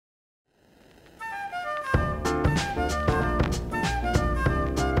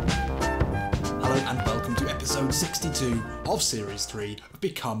episode 62 of Series 3 of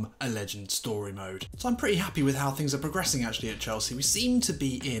Become a Legend story mode. So I'm pretty happy with how things are progressing actually at Chelsea. We seem to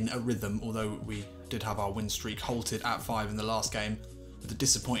be in a rhythm, although we did have our win streak halted at 5 in the last game with a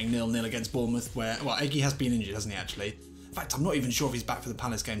disappointing 0-0 against Bournemouth where, well, Eggy has been injured, hasn't he actually? In fact, I'm not even sure if he's back for the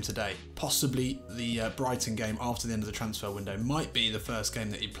Palace game today. Possibly the Brighton game after the end of the transfer window might be the first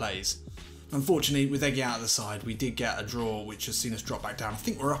game that he plays. Unfortunately, with Eggy out of the side, we did get a draw which has seen us drop back down. I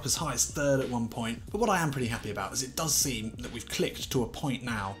think we're up as high as 3rd at one point. But what I am pretty happy about is it does seem that we've clicked to a point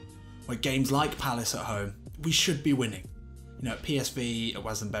now where games like Palace at home, we should be winning. You know, at PSV, at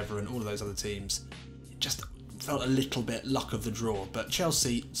Wes and Beveren, all of those other teams, it just felt a little bit luck of the draw. But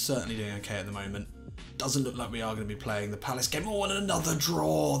Chelsea certainly doing okay at the moment. Doesn't look like we are going to be playing the Palace game. Oh, and another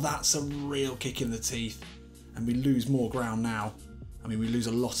draw! That's a real kick in the teeth. And we lose more ground now. I mean, we lose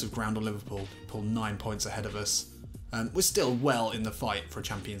a lot of ground on Liverpool, pull 9 points ahead of us. We're still well in the fight for a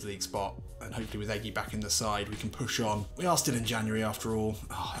Champions League spot, and hopefully with Eggy back in the side, we can push on. We are still in January after all.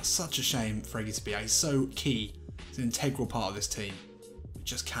 Oh, that's such a shame for Eggy to be out. He's so key. He's an integral part of this team. We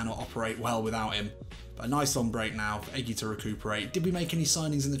just cannot operate well without him. But a nice long break now for Eggy to recuperate. Did we make any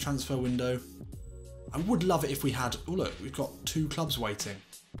signings in the transfer window? I would love it if we had... Oh look, we've got 2 clubs waiting.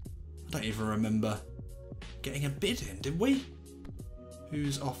 I don't even remember getting a bid in, did we?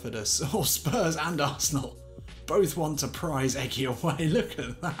 Who's offered us? Oh, Spurs and Arsenal. Both want to prize Eggy away. Look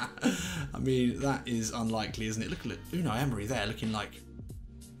at that. I mean, that is unlikely, isn't it? Look at Unai Emery there, looking like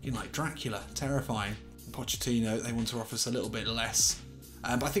Dracula. Terrifying. Pochettino, they want to offer us a little bit less.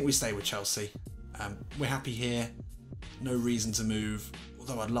 But I think we stay with Chelsea. We're happy here. No reason to move.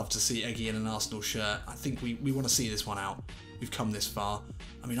 Although I'd love to see Eggy in an Arsenal shirt. I think we want to see this one out. We've come this far.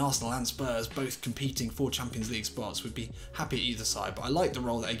 I mean, Arsenal and Spurs both competing for Champions League spots. We'd be happy at either side, but I like the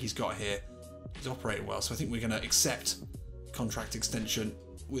role that Eggy's got here. He's operating well, so I think we're going to accept contract extension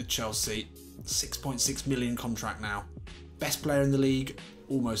with Chelsea. 6.6 million contract now. Best player in the league,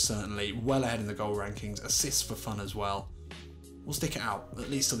 almost certainly. Well ahead in the goal rankings. Assists for fun as well. We'll stick it out,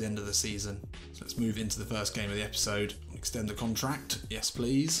 at least till the end of the season. So let's move into the first game of the episode. Extend the contract. Yes,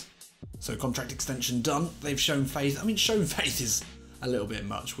 please. So contract extension done. They've shown faith. I mean, shown faith is a little bit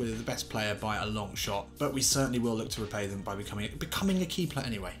much. We're the best player by a long shot, but we certainly will look to repay them by becoming a key player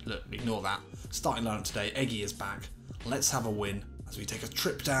anyway. Look, ignore that. Starting lineup today, Eggy is back. Let's have a win as we take a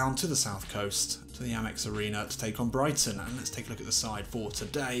trip down to the south coast, to the Amex Arena to take on Brighton. And let's take a look at the side for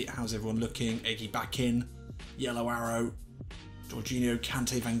today. How's everyone looking? Eggy back in. Yellow arrow. Jorginho,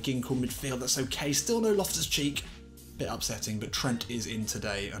 Kante, Van Ginkel midfield. That's okay. Still no Loftus-Cheek. Bit upsetting, but Trent is in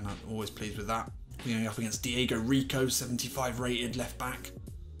today, and I'm always pleased with that. We're going up against Diego Rico, 75 rated left back.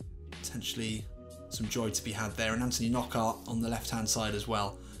 Potentially some joy to be had there, and Anthony Knockaert on the left-hand side as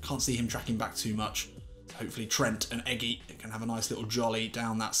well. Can't see him tracking back too much. So hopefully Trent and Eggy can have a nice little jolly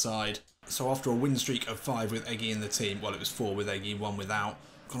down that side. So after a win streak of 5 with Eggy in the team, well, it was 4 with Eggy, 1 without,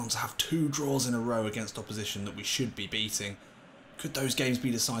 we've gone on to have 2 draws in a row against opposition that we should be beating. Could those games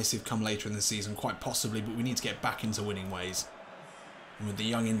be decisive come later in the season? Quite possibly, but we need to get back into winning ways. And with the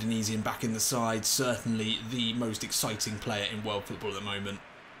young Indonesian back in the side, certainly the most exciting player in world football at the moment.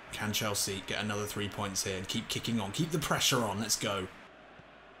 Can Chelsea get another 3 points here and keep kicking on? Keep the pressure on. Let's go.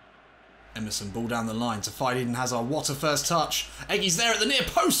 Emerson, ball down the line to fight Eden Hazard. What a first touch. Eggy's there at the near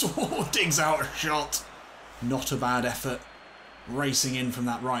post. Oh, digs out a shot. Not a bad effort. Racing in from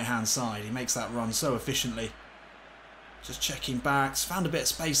that right-hand side. He makes that run so efficiently. Just checking backs, found a bit of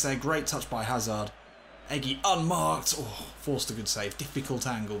space there, great touch by Hazard. Eggy unmarked, oh, forced a good save, difficult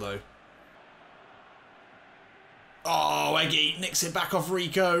angle though. Oh, Eggy nicks it back off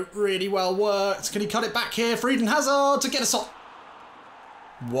Rico, really well worked. Can he cut it back here for Eden Hazard to get us off?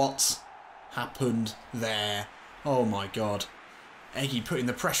 What happened there? Oh my god. Eggy putting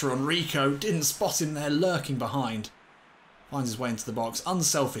the pressure on Rico, didn't spot him there, lurking behind. Finds his way into the box,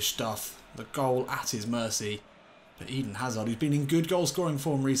 unselfish stuff, the goal at his mercy. But Eden Hazard, who's been in good goal scoring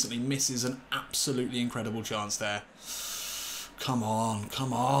form recently, misses an absolutely incredible chance there. Come on,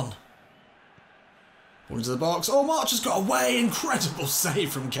 come on. Ball into the box. Oh, March has got away. Incredible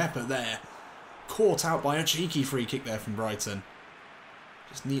save from Kepa there. Caught out by a cheeky free kick there from Brighton.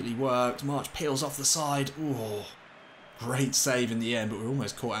 Just neatly worked. March peels off the side. Oh, great save in the end, but we're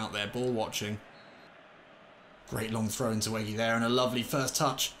almost caught out there ball watching. Great long throw into Eggy there and a lovely first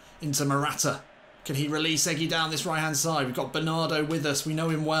touch into Morata. Can he release Eggy down this right-hand side? We've got Bernardo with us. We know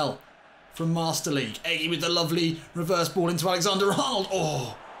him well from Master League. Eggy with the lovely reverse ball into Alexander-Arnold.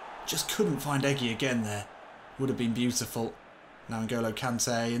 Oh, just couldn't find Eggy again there. Would have been beautiful. Now N'Golo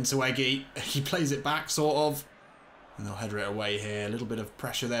Kante into Eggy. He plays it back, sort of. And they'll header it away here. A little bit of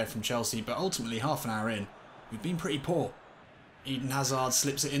pressure there from Chelsea, but ultimately half an hour in, we've been pretty poor. Eden Hazard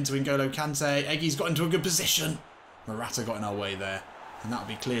slips it into N'Golo Kante. Eggy's got into a good position. Morata got in our way there. And that'll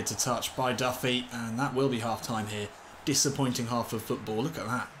be cleared to touch by Duffy. And that will be half-time here. Disappointing half of football. Look at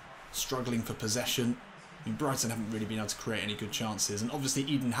that. Struggling for possession. I mean, Brighton haven't really been able to create any good chances. And obviously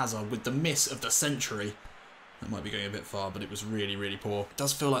Eden Hazard with the miss of the century. That might be going a bit far, but it was really, really poor. It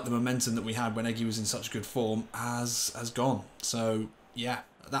does feel like the momentum that we had when Eggy was in such good form has gone. So, yeah,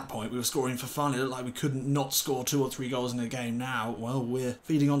 at that point we were scoring for fun. It looked like we couldn't not score 2 or 3 goals in a game. Now, well, we're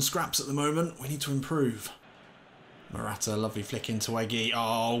feeding on scraps at the moment. We need to improve. Morata, lovely flick into Eggy.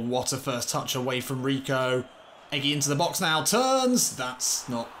 Oh, what a first touch away from Rico. Eggy into the box now, turns. That's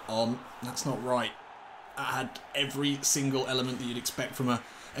not on. That's not right. That had every single element that you'd expect from a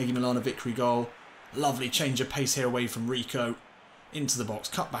Eggy Milana victory goal. Lovely change of pace here away from Rico. Into the box,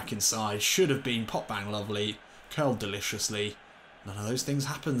 cut back inside. Should have been pop bang lovely. Curled deliciously. None of those things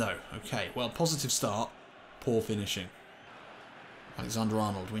happened though. Okay, well, positive start. Poor finishing.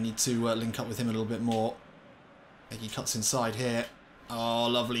 Alexander-Arnold, we need to link up with him a little bit more. Eggy cuts inside here. Oh,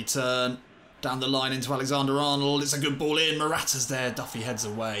 lovely turn. Down the line into Alexander-Arnold. It's a good ball in. Morata's there. Duffy heads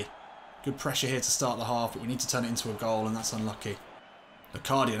away. Good pressure here to start the half, but we need to turn it into a goal, and that's unlucky.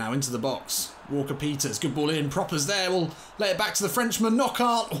 Locadia now into the box. Walker-Peters. Good ball in. Propper's there. We'll let it back to the Frenchman.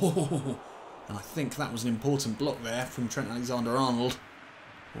 Knockout. Oh. And I think that was an important block there from Trent Alexander-Arnold.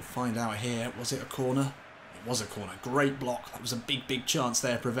 We'll find out here. Was it a corner? It was a corner. Great block. That was a big, big chance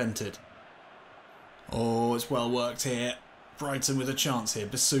there prevented. Oh, it's well worked here. Brighton with a chance here.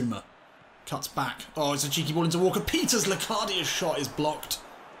 Bissouma cuts back. Oh, it's a cheeky ball into Walker-Peters. Locadia's shot is blocked.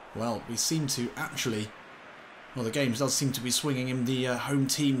 Well, we seem to actually... Well, the game does seem to be swinging in the home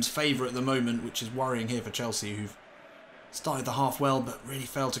team's favour at the moment, which is worrying here for Chelsea, who've started the half well, but really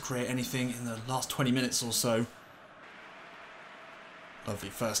failed to create anything in the last 20 minutes or so. Lovely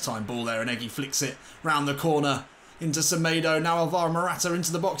first time ball there, and Eggy flicks it round the corner into Semedo. Now Alvaro Morata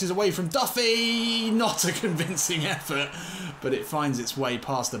into the boxes away from Duffy. Not a convincing effort, but it finds its way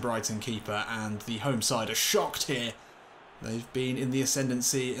past the Brighton keeper, and the home side are shocked here. They've been in the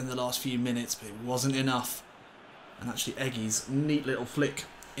ascendancy in the last few minutes, but it wasn't enough. And actually Eggy's neat little flick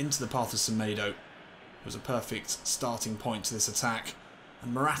into the path of Semedo was a perfect starting point to this attack.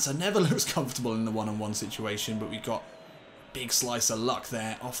 And Morata never looks comfortable in the one-on-one situation, but we got a big slice of luck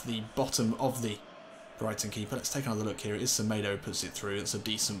there off the bottom of the Brighton keeper. Let's take another look here. It is Semedo who puts it through. It's a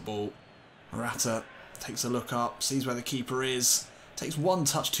decent ball. Morata takes a look up, sees where the keeper is. Takes one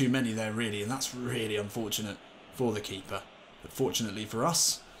touch too many there, really, and that's really unfortunate for the keeper. But fortunately for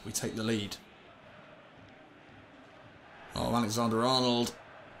us, we take the lead. Oh, Alexander-Arnold.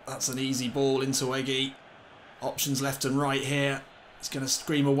 That's an easy ball into Eggy. Options left and right here. He's going to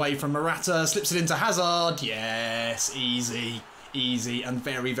scream away from Morata. Slips it into Hazard. Yes, easy. Easy and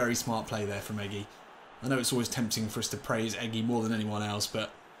very, very smart play there from Eggy. I know it's always tempting for us to praise Eggy more than anyone else,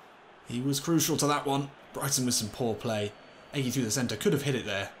 but he was crucial to that one. Brighton with some poor play. Eggy through the centre. Could have hit it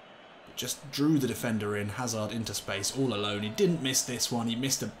there. But just drew the defender in. Hazard into space all alone. He didn't miss this one. He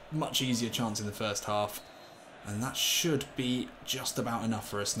missed a much easier chance in the first half. And that should be just about enough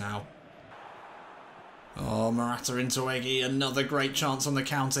for us now. Oh, Morata into Eggy. Another great chance on the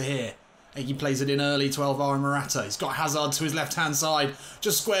counter here. Eggy plays it in early to Alvaro Morata. He's got Hazard to his left-hand side.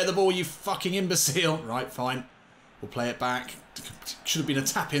 Just square the ball, you fucking imbecile. Right, fine. We'll play it back. Should have been a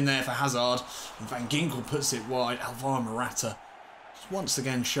tap in there for Hazard. And Van Ginkel puts it wide. Alvaro Morata just once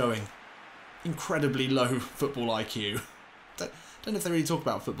again showing incredibly low football IQ. Don't know if they really talk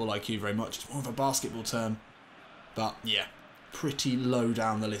about football IQ very much. It's more of a basketball term. But yeah, pretty low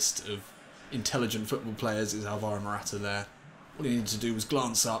down the list of intelligent football players is Alvaro Morata there. All he needed to do was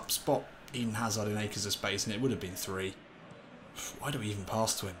glance up, spot Eden Hazard in acres of space, and it would have been 3. Why do we even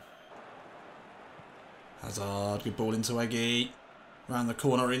pass to him? Hazard, good ball into Eggy. Round the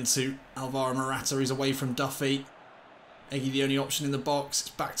corner into Alvaro Morata. He's away from Duffy. Eggy the only option in the box. It's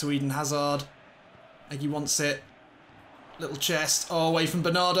back to Eden Hazard. Eggy wants it. Little chest. Oh, away from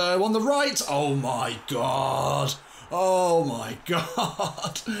Bernardo on the right. Oh my god. Oh my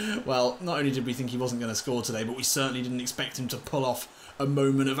god. Well, not only did we think he wasn't going to score today, but we certainly didn't expect him to pull off a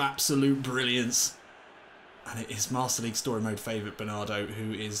moment of absolute brilliance. And it is Master League Story Mode favourite Bernardo,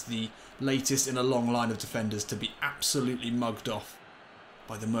 who is the latest in a long line of defenders to be absolutely mugged off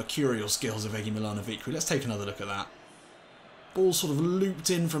by the mercurial skills of Eggy Milana Victory. Let's take another look at that. Ball sort of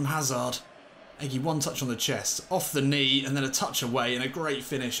looped in from Hazard. Eggy one touch on the chest, off the knee, and then a touch away, and a great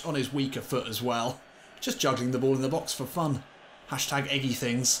finish on his weaker foot as well. Just juggling the ball in the box for fun. Hashtag Eggy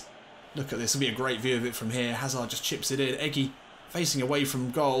things. Look at this, it'll be a great view of it from here. Hazard just chips it in. Eggy facing away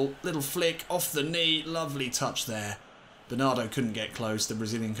from goal. Little flick, off the knee. Lovely touch there. Bernardo couldn't get close. The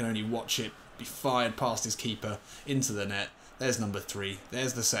Brazilian can only watch it be fired past his keeper into the net. There's number 3.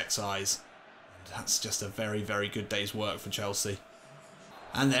 There's the sex eyes. That's just a very, very good day's work for Chelsea.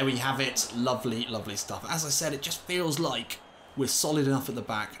 And there we have it. Lovely, lovely stuff. As I said, it just feels like we're solid enough at the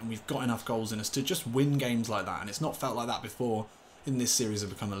back and we've got enough goals in us to just win games like that. And it's not felt like that before in this series of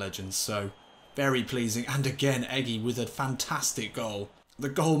Become a Legend. So, very pleasing. And again, Eggy with a fantastic goal. The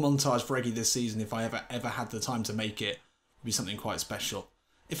goal montage for Eggy this season, if I ever had the time to make it, would be something quite special.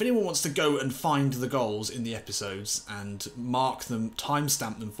 If anyone wants to go and find the goals in the episodes and mark them,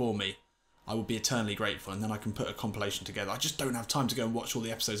 timestamp them for me, I would be eternally grateful, and then I can put a compilation together. I just don't have time to go and watch all the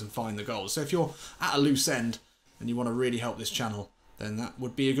episodes and find the goals. So if you're at a loose end and you want to really help this channel, then that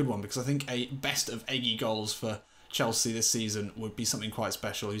would be a good one, because I think a best of Eggy goals for Chelsea this season would be something quite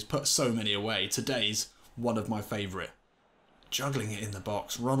special. He's put so many away. Today's one of my favourite. Juggling it in the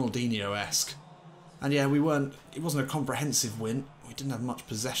box, Ronaldinho-esque. And yeah, it wasn't a comprehensive win. We didn't have much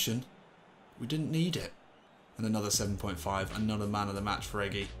possession. We didn't need it. And another 7.5, another man of the match for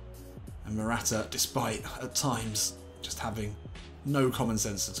Eggy. And Morata, despite at times just having no common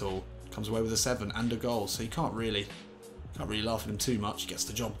sense at all, comes away with a 7 and a goal. So you can't really laugh at him too much. He gets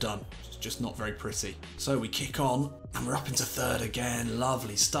the job done. It's just not very pretty. So we kick on and we're up into 3rd again.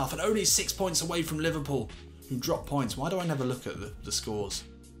 Lovely stuff. And only 6 points away from Liverpool, who drop points. Why do I never look at the scores?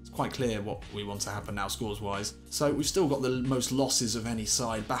 It's quite clear what we want to happen now scores-wise. So we've still got the most losses of any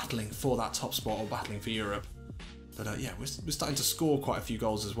side battling for that top spot or battling for Europe. But yeah, we're starting to score quite a few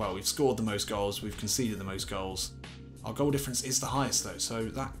goals as well. We've scored the most goals, we've conceded the most goals. Our goal difference is the highest though, so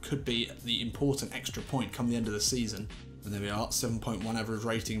that could be the important extra point come the end of the season. And there we are, 7.1 average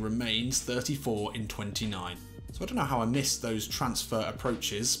rating remains, 34 in 29. So I don't know how I missed those transfer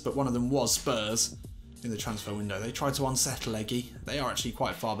approaches, but one of them was Spurs in the transfer window. They tried to unsettle Eggy. They are actually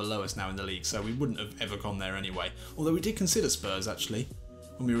quite far below us now in the league, so we wouldn't have ever gone there anyway. Although we did consider Spurs actually,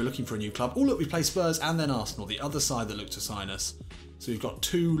 when we were looking for a new club. Oh look, we play Spurs and then Arsenal, the other side that looked to sign us. So we've got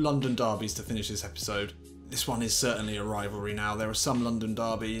 2 London derbies to finish this episode. This one is certainly a rivalry now. There are some London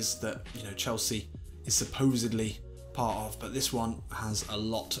derbies that, you know, Chelsea is supposedly part of, but this one has a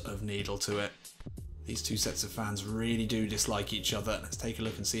lot of needle to it. These two sets of fans really do dislike each other. Let's take a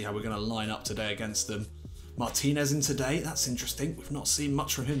look and see how we're going to line up today against them. Martinez in today, that's interesting. We've not seen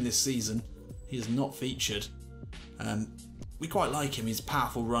much from him this season. He is not featured. We quite like him. He's a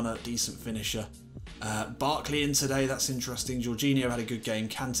powerful runner, decent finisher. Barkley in today, that's interesting. Jorginho had a good game.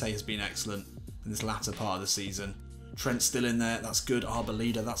 Kante has been excellent in this latter part of the season. Trent still in there, that's good.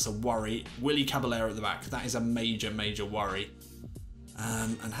 Arboleda, that's a worry. Willy Caballero at the back, that is a major, major worry.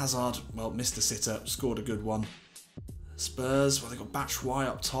 And Hazard, well, missed the sitter, scored a good one. Spurs, well, they've got Batshuayi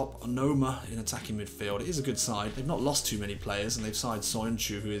up top, Onoma in attacking midfield. It is a good side. They've not lost too many players, and they've signed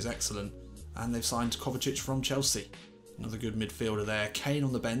Soyuncu, who is excellent. And they've signed Kovacic from Chelsea. Another good midfielder there. Kane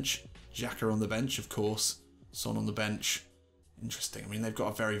on the bench. Xhaka on the bench, of course. Son on the bench. Interesting. I mean, they've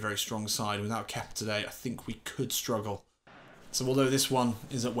got a very, very strong side. Without Kepa today, I think we could struggle. So although this one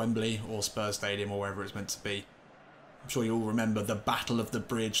is at Wembley or Spurs Stadium or wherever it's meant to be, I'm sure you all remember the Battle of the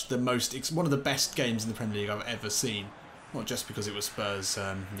Bridge. One of the best games in the Premier League I've ever seen. Not just because it was Spurs,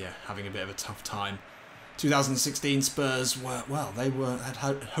 having a bit of a tough time. 2016 Spurs were, well, they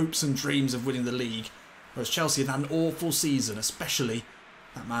had hopes and dreams of winning the league. Whereas Chelsea had an awful season, especially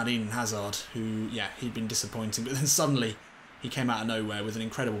that man Eden Hazard, who, yeah, he'd been disappointing. But then suddenly he came out of nowhere with an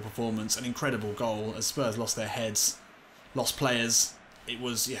incredible performance, an incredible goal as Spurs lost their heads, lost players. It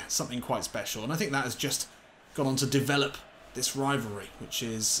was, yeah, something quite special. And I think that has just gone on to develop this rivalry, which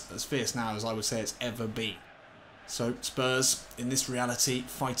is as fierce now as I would say it's ever been. So Spurs, in this reality,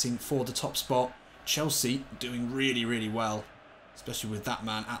 fighting for the top spot. Chelsea doing really, really well, especially with that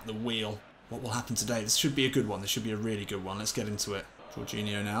man at the wheel. What will happen today? This should be a good one. This should be a really good one. Let's get into it.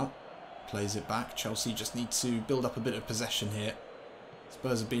 Jorginho now plays it back. Chelsea just need to build up a bit of possession here.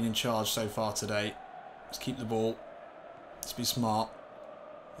 Spurs have been in charge so far today. Let's keep the ball. Let's be smart.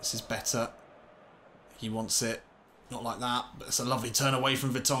 This is better. He wants it. Not like that, but it's a lovely turn away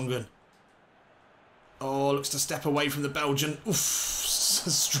from Vertonghen. Oh, looks to step away from the Belgian. Oof, a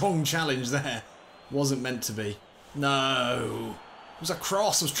strong challenge there. Wasn't meant to be. No. It was a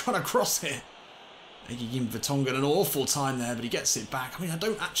cross. I was trying to cross it. He gave Vertonghen an awful time there, but he gets it back. I mean, I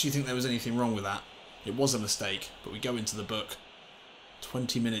don't actually think there was anything wrong with that. It was a mistake, but we go into the book.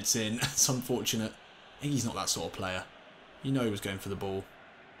 20 minutes in. It's unfortunate. He's not that sort of player. You know he was going for the ball.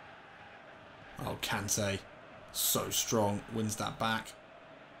 Oh, Kante. So strong. Wins that back.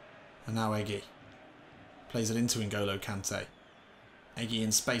 And now Eggy. Plays it into N'Golo Kante. Eggy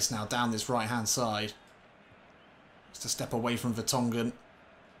in space now down this right-hand side. Just a step away from Vertonghen.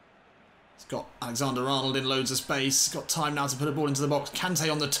 He's got Alexander-Arnold in loads of space. Got time now to put a ball into the box.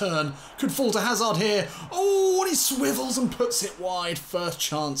 Kante on the turn. Could fall to Hazard here. Oh, and he swivels and puts it wide. First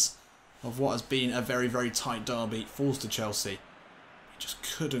chance of what has been a very, very tight derby. Falls to Chelsea. He just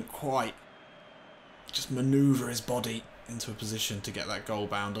couldn't quite just manoeuvre his body into a position to get that goal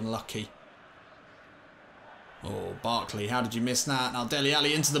bound. Unlucky. Oh, Barkley, how did you miss that? Now Dele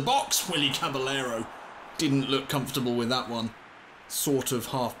Alli into the box. Willy Caballero didn't look comfortable with that one. Sort of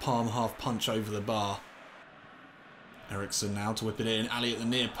half palm, half punch over the bar. Eriksen now to whip it in. Ali at the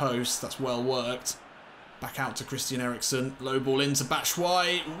near post. That's well worked. Back out to Christian Eriksen. Low ball into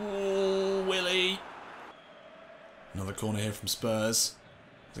Batshuayi. Ooh, Willy. Another corner here from Spurs.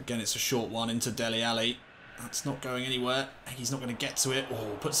 Again, it's a short one into Dele Alli. That's not going anywhere. He's not going to get to it.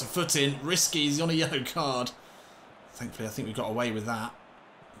 Oh, puts a foot in. Risky. He's on a yellow card. Thankfully, I think we got away with that.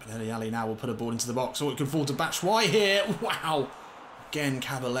 But Dele Alli now will put a ball into the box. Oh, it could fall to Batshuayi here. Wow. Again,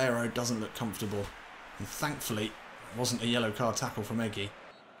 Caballero doesn't look comfortable. And thankfully, it wasn't a yellow card tackle from Eggy.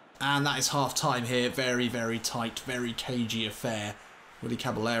 And that is half-time here. Very, very tight, very cagey affair. Willy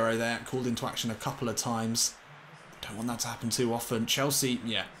Caballero there, called into action a couple of times. Don't want that to happen too often. Chelsea,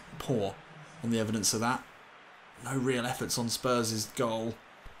 yeah, poor on the evidence of that. No real efforts on Spurs' goal.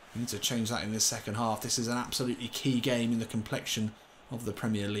 We need to change that in this second half. This is an absolutely key game in the complexion of the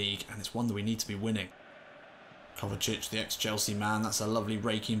Premier League, and it's one that we need to be winning. Kovacic, the ex-Chelsea man, that's a lovely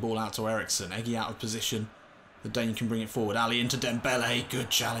raking ball out to Eriksen. Eggy out of position. The Dane can bring it forward. Ali into Dembele. Good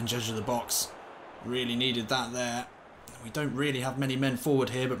challenge, edge of the box. Really needed that there. We don't really have many men forward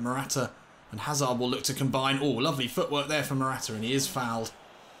here, but Morata and Hazard will look to combine. Oh, lovely footwork there from Morata, and he is fouled.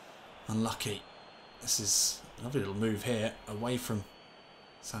 Unlucky. This is a lovely little move here, away from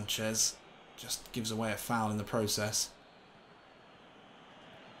Sanchez. Just gives away a foul in the process.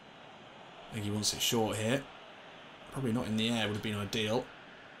 Eggy wants it short here. Probably not in the air, would have been ideal.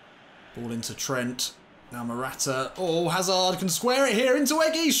 Ball into Trent. Now Morata. Oh, Hazard can square it here into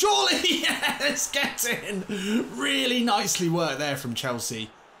Eggy. Surely, yes, get in. Really nicely worked there from Chelsea.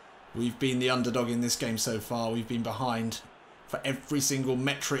 We've been the underdog in this game so far. We've been behind for every single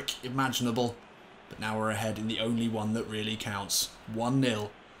metric imaginable. But now we're ahead in the only one that really counts. 1-0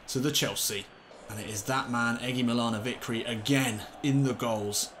 to the Chelsea. And it is that man, Eggy Milanovic, again in the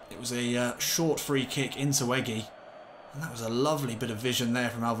goals. It was a short free kick into Eggy. And that was a lovely bit of vision there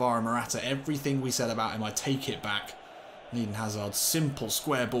from Alvaro Morata. Everything we said about him, I take it back. Eden Hazard's simple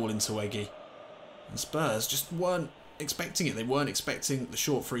square ball into Eggy. And Spurs just weren't expecting it. They weren't expecting the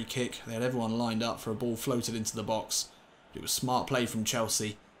short free kick. They had everyone lined up for a ball floated into the box. It was smart play from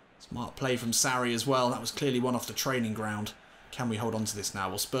Chelsea. Smart play from Sarri as well. That was clearly one off the training ground. Can we hold on to this now?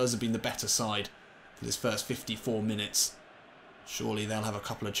 Well, Spurs have been the better side for this first 54 minutes. Surely they'll have a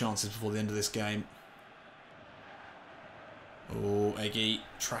couple of chances before the end of this game. Oh, Eggy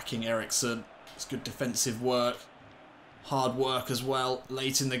tracking Eriksen. It's good defensive work. Hard work as well.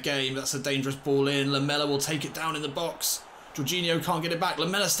 Late in the game, that's a dangerous ball in. Lamela will take it down in the box. Jorginho can't get it back.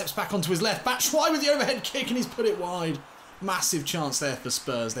 Lamela steps back onto his left. Batshuayi with the overhead kick and he's put it wide. Massive chance there for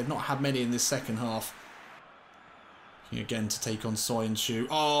Spurs. They've not had many in this second half. Again to take on Soyuncu.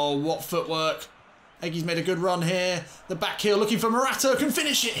 Oh, what footwork. Eggy's made a good run here. The back heel looking for Morata. Can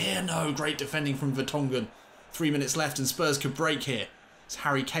finish it here. No, great defending from Vertonghen. 3 minutes left and Spurs could break here. It's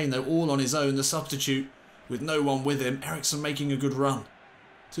Harry Kane though, all on his own, the substitute, with no one with him. Eriksen making a good run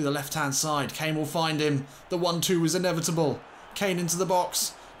to the left-hand side. Kane will find him. The 1-2 was inevitable. Kane into the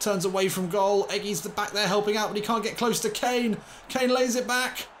box. Turns away from goal. Eggy's the back there helping out, but he can't get close to Kane. Kane lays it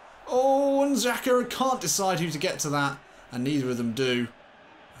back. Oh, and Xhaka can't decide who to get to that. And neither of them do.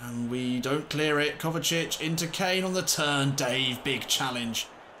 And we don't clear it. Kovacic into Kane on the turn. Dave, big challenge.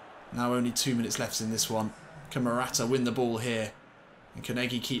 Now only 2 minutes left in this one. Can Morata win the ball here? And can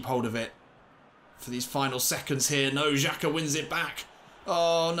Eggy keep hold of it for these final seconds here? No, Xhaka wins it back.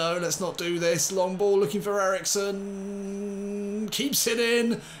 Oh no, let's not do this. Long ball looking for Eriksen. Keeps it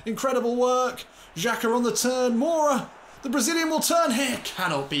in. Incredible work. Xhaka on the turn. Mora, the Brazilian will turn here.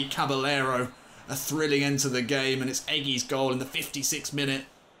 Cannot beat Caballero. A thrilling end to the game, and it's Eggy's goal in the 56th minute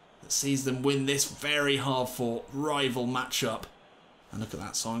that sees them win this very hard-fought rival matchup. And look at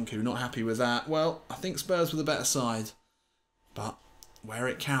that, Soyuncu, not happy with that. Well, I think Spurs were the better side. But where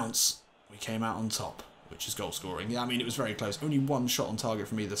it counts, we came out on top, which is goal scoring. Yeah, I mean, it was very close. Only one shot on target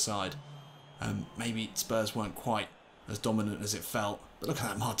from either side. Maybe Spurs weren't quite as dominant as it felt. But look at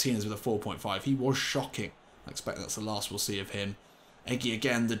that, Martinez with a 4.5. He was shocking. I expect that's the last we'll see of him. Eggy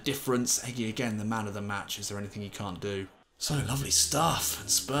again, the difference. Eggy again, the man of the match. Is there anything he can't do? So lovely stuff. And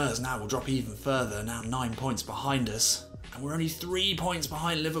Spurs now will drop even further. Now 9 points behind us. And we're only 3 points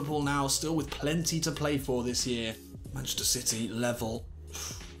behind Liverpool now, still with plenty to play for this year. Manchester City level.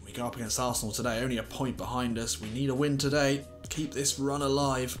 We go up against Arsenal today, only a point behind us. We need a win today. Keep this run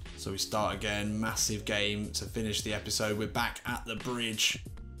alive. So we start again, massive game to finish the episode. We're back at the bridge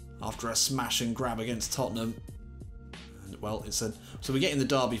after a smash and grab against Tottenham. And well, so we're getting the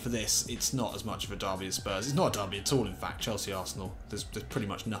derby for this. It's not as much of a derby as Spurs. It's not a derby at all, in fact. Chelsea-Arsenal, there's pretty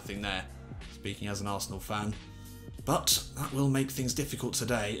much nothing there, speaking as an Arsenal fan. But that will make things difficult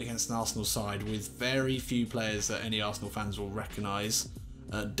today against an Arsenal side with very few players that any Arsenal fans will recognise.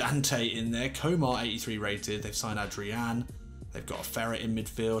 Dante in there, Komar 83 rated, they've signed Adrian, they've got a Ferret in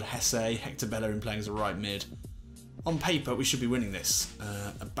midfield, Hesse, Hector Bellerin playing as a right mid. On paper, we should be winning this.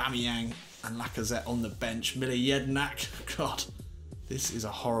 Aubameyang and Lacazette on the bench, Miller Jednak, God, this is a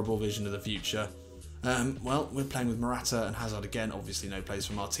horrible vision of the future. Well, we're playing with Morata and Hazard again, obviously no place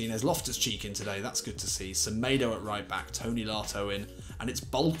for Martinez. Loftus-Cheek in today, that's good to see. Semedo at right back, Tony Lato in, and it's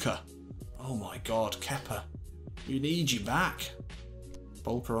Bolker. Oh my God, Kepa, we need you back.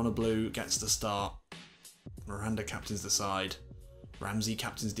 Bolker on a blue gets the start. Miranda captains the side. Ramsey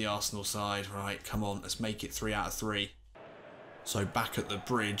captains the Arsenal side. Right, come on, let's make it 3 out of 3. So back at the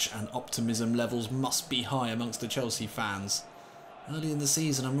bridge, and optimism levels must be high amongst the Chelsea fans. Early in the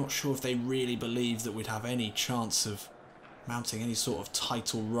season, I'm not sure if they really believed that we'd have any chance of mounting any sort of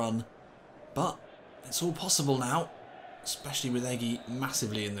title run. But it's all possible now, especially with Eggy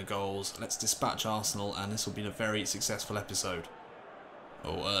massively in the goals. Let's dispatch Arsenal, and this will be a very successful episode.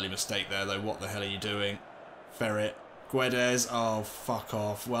 Oh, early mistake there, though. What the hell are you doing? Ferret. Guedes. Oh, fuck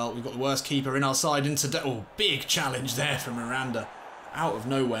off. Well, we've got the worst keeper in our side in today. Oh, big challenge there from Miranda. Out of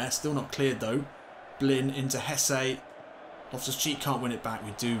nowhere. Still not cleared, though. Blin into Hesse. Loftus-Cheek can't win it back.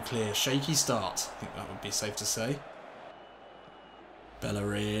 We do clear. Shaky start. I think that would be safe to say.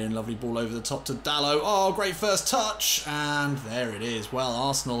 Bellerin. Lovely ball over the top to Dalot. Oh, great first touch. And there it is. Well,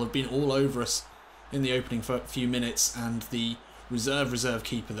 Arsenal have been all over us in the opening few minutes. And the reserve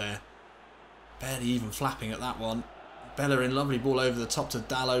keeper there, barely even flapping at that one. Bellerin, lovely ball over the top to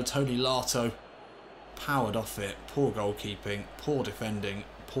Dalot. Tony Lato powered off it. Poor goalkeeping, poor defending,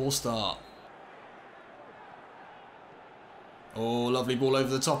 poor start. Oh, lovely ball over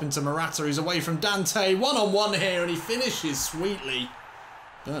the top into Morata. He's away from Dante. One-on-one here, and he finishes sweetly.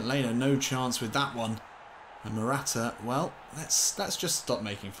 Bernd Leno, no chance with that one. And Morata, well, let's just stop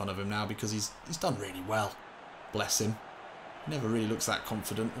making fun of him now, because he's done really well. Bless him. Never really looks that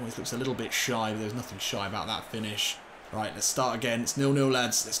confident. Always looks a little bit shy, but there's nothing shy about that finish. Right, let's start again. It's 0-0,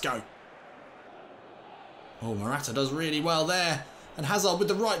 lads. Let's go. Oh, Morata does really well there. And Hazard with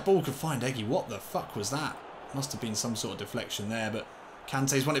the right ball could find Eggy. What the fuck was that? Must have been some sort of deflection there, but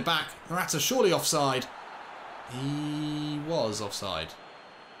Kante's won it back. Morata surely offside. He was offside.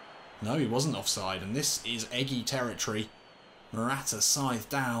 No, he wasn't offside, and this is Eggy territory. Morata scythe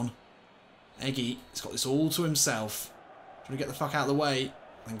down. Eggy has got this all to himself. Trying to get the fuck out of the way.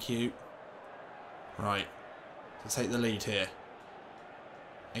 Thank you. Right. To take the lead here.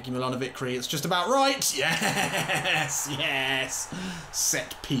 Eggy Milanovic, it's just about right. Yes! Yes!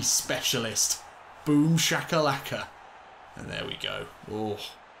 Set piece specialist. Boom shakalaka. And there we go. Oh.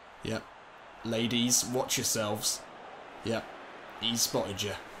 Yep. Ladies, watch yourselves. Yep. He spotted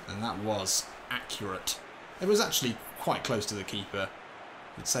you. And that was accurate. It was actually quite close to the keeper.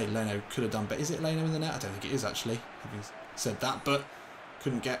 You'd say Leno could have done better. Is it Leno in the net? I don't think it is, actually. Having said that, but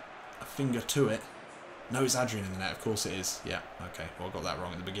couldn't get a finger to it. No, it's Adrian in the net. Of course it is. Yeah, okay. Well, I got that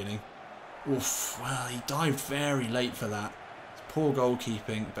wrong at the beginning. Oof. Well, he dived very late for that. It's poor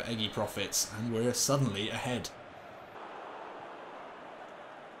goalkeeping, but Eggy profits, and we're suddenly ahead.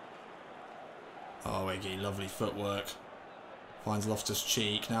 Oh, Eggy, lovely footwork. Finds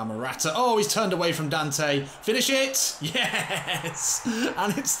Loftus-Cheek. Now Morata. Oh, he's turned away from Dante. Finish it! Yes!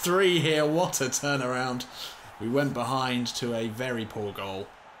 And it's 3 here. What a turnaround. We went behind to a very poor goal.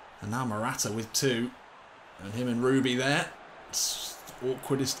 And now Morata with 2. And him and Ruby there. It's the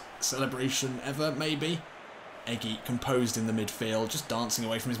awkwardest celebration ever, maybe. Eggy composed in the midfield. Just dancing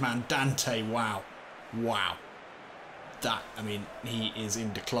away from his man. Dante, wow. Wow. That, I mean, he is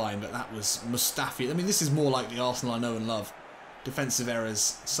in decline. But that was Mustafi. I mean, this is more like the Arsenal I know and love. Defensive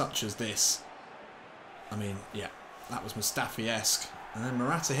errors such as this. I mean, yeah, that was Mustafi-esque. And then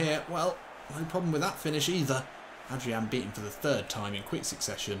Morata here, well, no problem with that finish either. Adrian beaten for the 3rd time in quick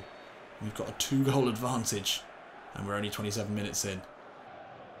succession. We've got a 2-goal advantage. And we're only 27 minutes in.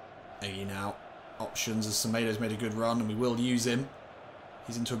 Eggy now. Options as Semedo's made a good run, and we will use him.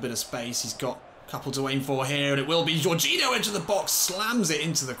 He's into a bit of space. He's got a couple to aim for here, and it will be Jorginho into the box. Slams it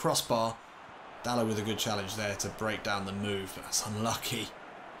into the crossbar. Dalot with a good challenge there to break down the move, but that's unlucky.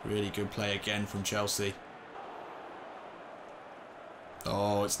 Really good play again from Chelsea.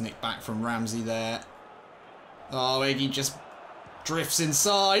 Oh, it's nicked back from Ramsey there. Oh, Eggy just Drifts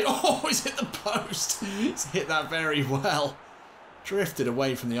inside. Oh, he's hit the post. He's hit that very well. Drifted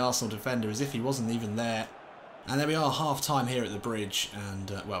away from the Arsenal defender as if he wasn't even there. And there we are, half-time here at the Bridge.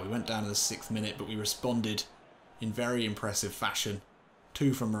 And, well, we went down in the 6th minute, but we responded in very impressive fashion.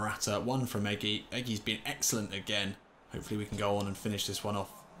 2 from Morata, 1 from Eggy. Eggy's been excellent again. Hopefully we can go on and finish this one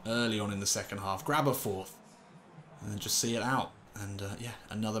off early on in the second half. Grab a 4th. And then just see it out. And, yeah,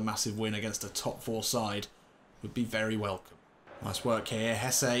 another massive win against a top 4 side would be very welcome. Nice work here.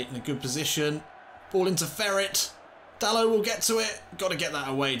 Hesse in a good position. Ball into Ferret. Dallo will get to it. Got to get that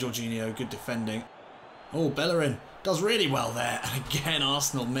away, Jorginho. Good defending. Oh, Bellerin does really well there. And again,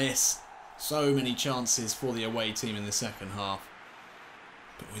 Arsenal miss. So many chances for the away team in the second half.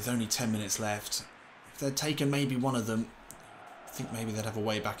 But with only 10 minutes left, if they'd taken maybe one of them, I think maybe they'd have a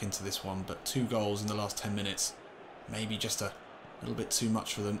way back into this one. But 2 goals in the last 10 minutes. Maybe just a little bit too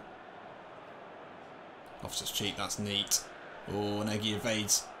much for them. Loftus-Cheek, that's neat. Oh, and Eggy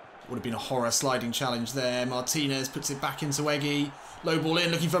evades. Would have been a horror sliding challenge there. Martinez puts it back into Eggy. Low ball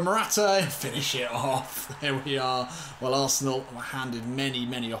in, looking for Morata. Finish it off. There we are. Well, Arsenal were handed many,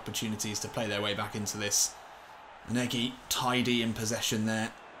 many opportunities to play their way back into this. And Eggy tidy in possession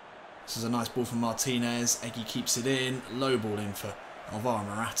there. This is a nice ball from Martinez. Eggy keeps it in. Low ball in for Alvaro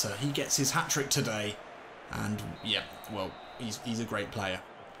Morata. He gets his hat-trick today. And, yeah, well, he's a great player.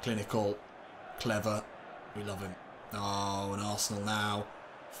 Clinical, clever. We love him. Oh, and Arsenal now.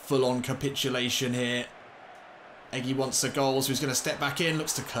 Full-on capitulation here. Eggy wants a goal, so he's going to step back in.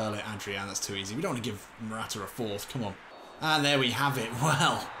 Looks to curl it. Adrian, that's too easy. We don't want to give Morata a 4th. Come on. And there we have it.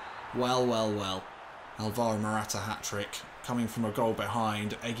 Well. Alvaro Morata hat-trick. Coming from a goal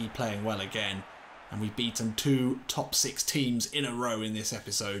behind. Eggy playing well again. And we've beaten 2 top 6 teams in a row in this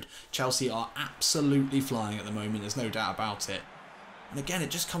episode. Chelsea are absolutely flying at the moment. There's no doubt about it. And again, it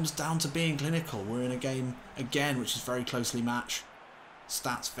just comes down to being clinical. We're in a game, again, which is very closely matched.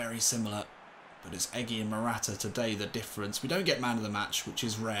 Stats very similar. But it's Eggy and Morata today the difference. We don't get man of the match, which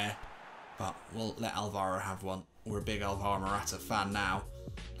is rare. But we'll let Alvaro have one. We're a big Alvaro Morata fan now.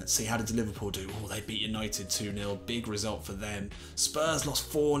 Let's see, how did Liverpool do? Oh, they beat United 2-0. Big result for them. Spurs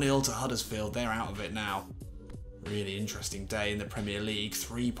lost 4-0 to Huddersfield. They're out of it now. Really interesting day in the Premier League.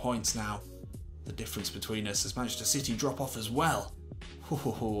 3 points now. The difference between us. Has Manchester City drop off as well?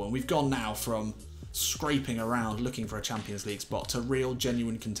 And we've gone now from scraping around looking for a Champions League spot to real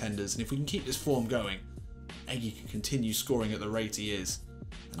genuine contenders, and if we can keep this form going, Eggy can continue scoring at the rate he is,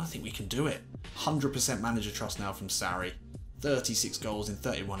 then I think we can do it. 100% manager trust now from Sarri. 36 goals in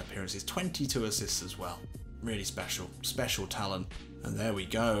 31 appearances, 22 assists as well. Really special talent. And there we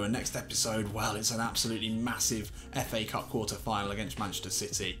go, and next episode, well, it's an absolutely massive FA Cup quarter-final against Manchester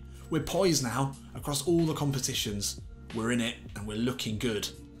City. We're poised now across all the competitions. We're in it, and we're looking good.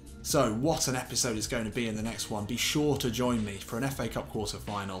 So, what an episode it's going to be in the next one. Be sure to join me for an FA Cup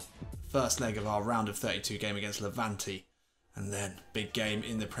quarter-final. First leg of our round of 32 game against Levante. And then, big game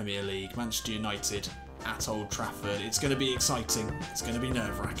in the Premier League. Manchester United at Old Trafford. It's going to be exciting. It's going to be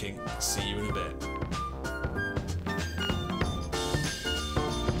nerve-wracking. See you in a bit.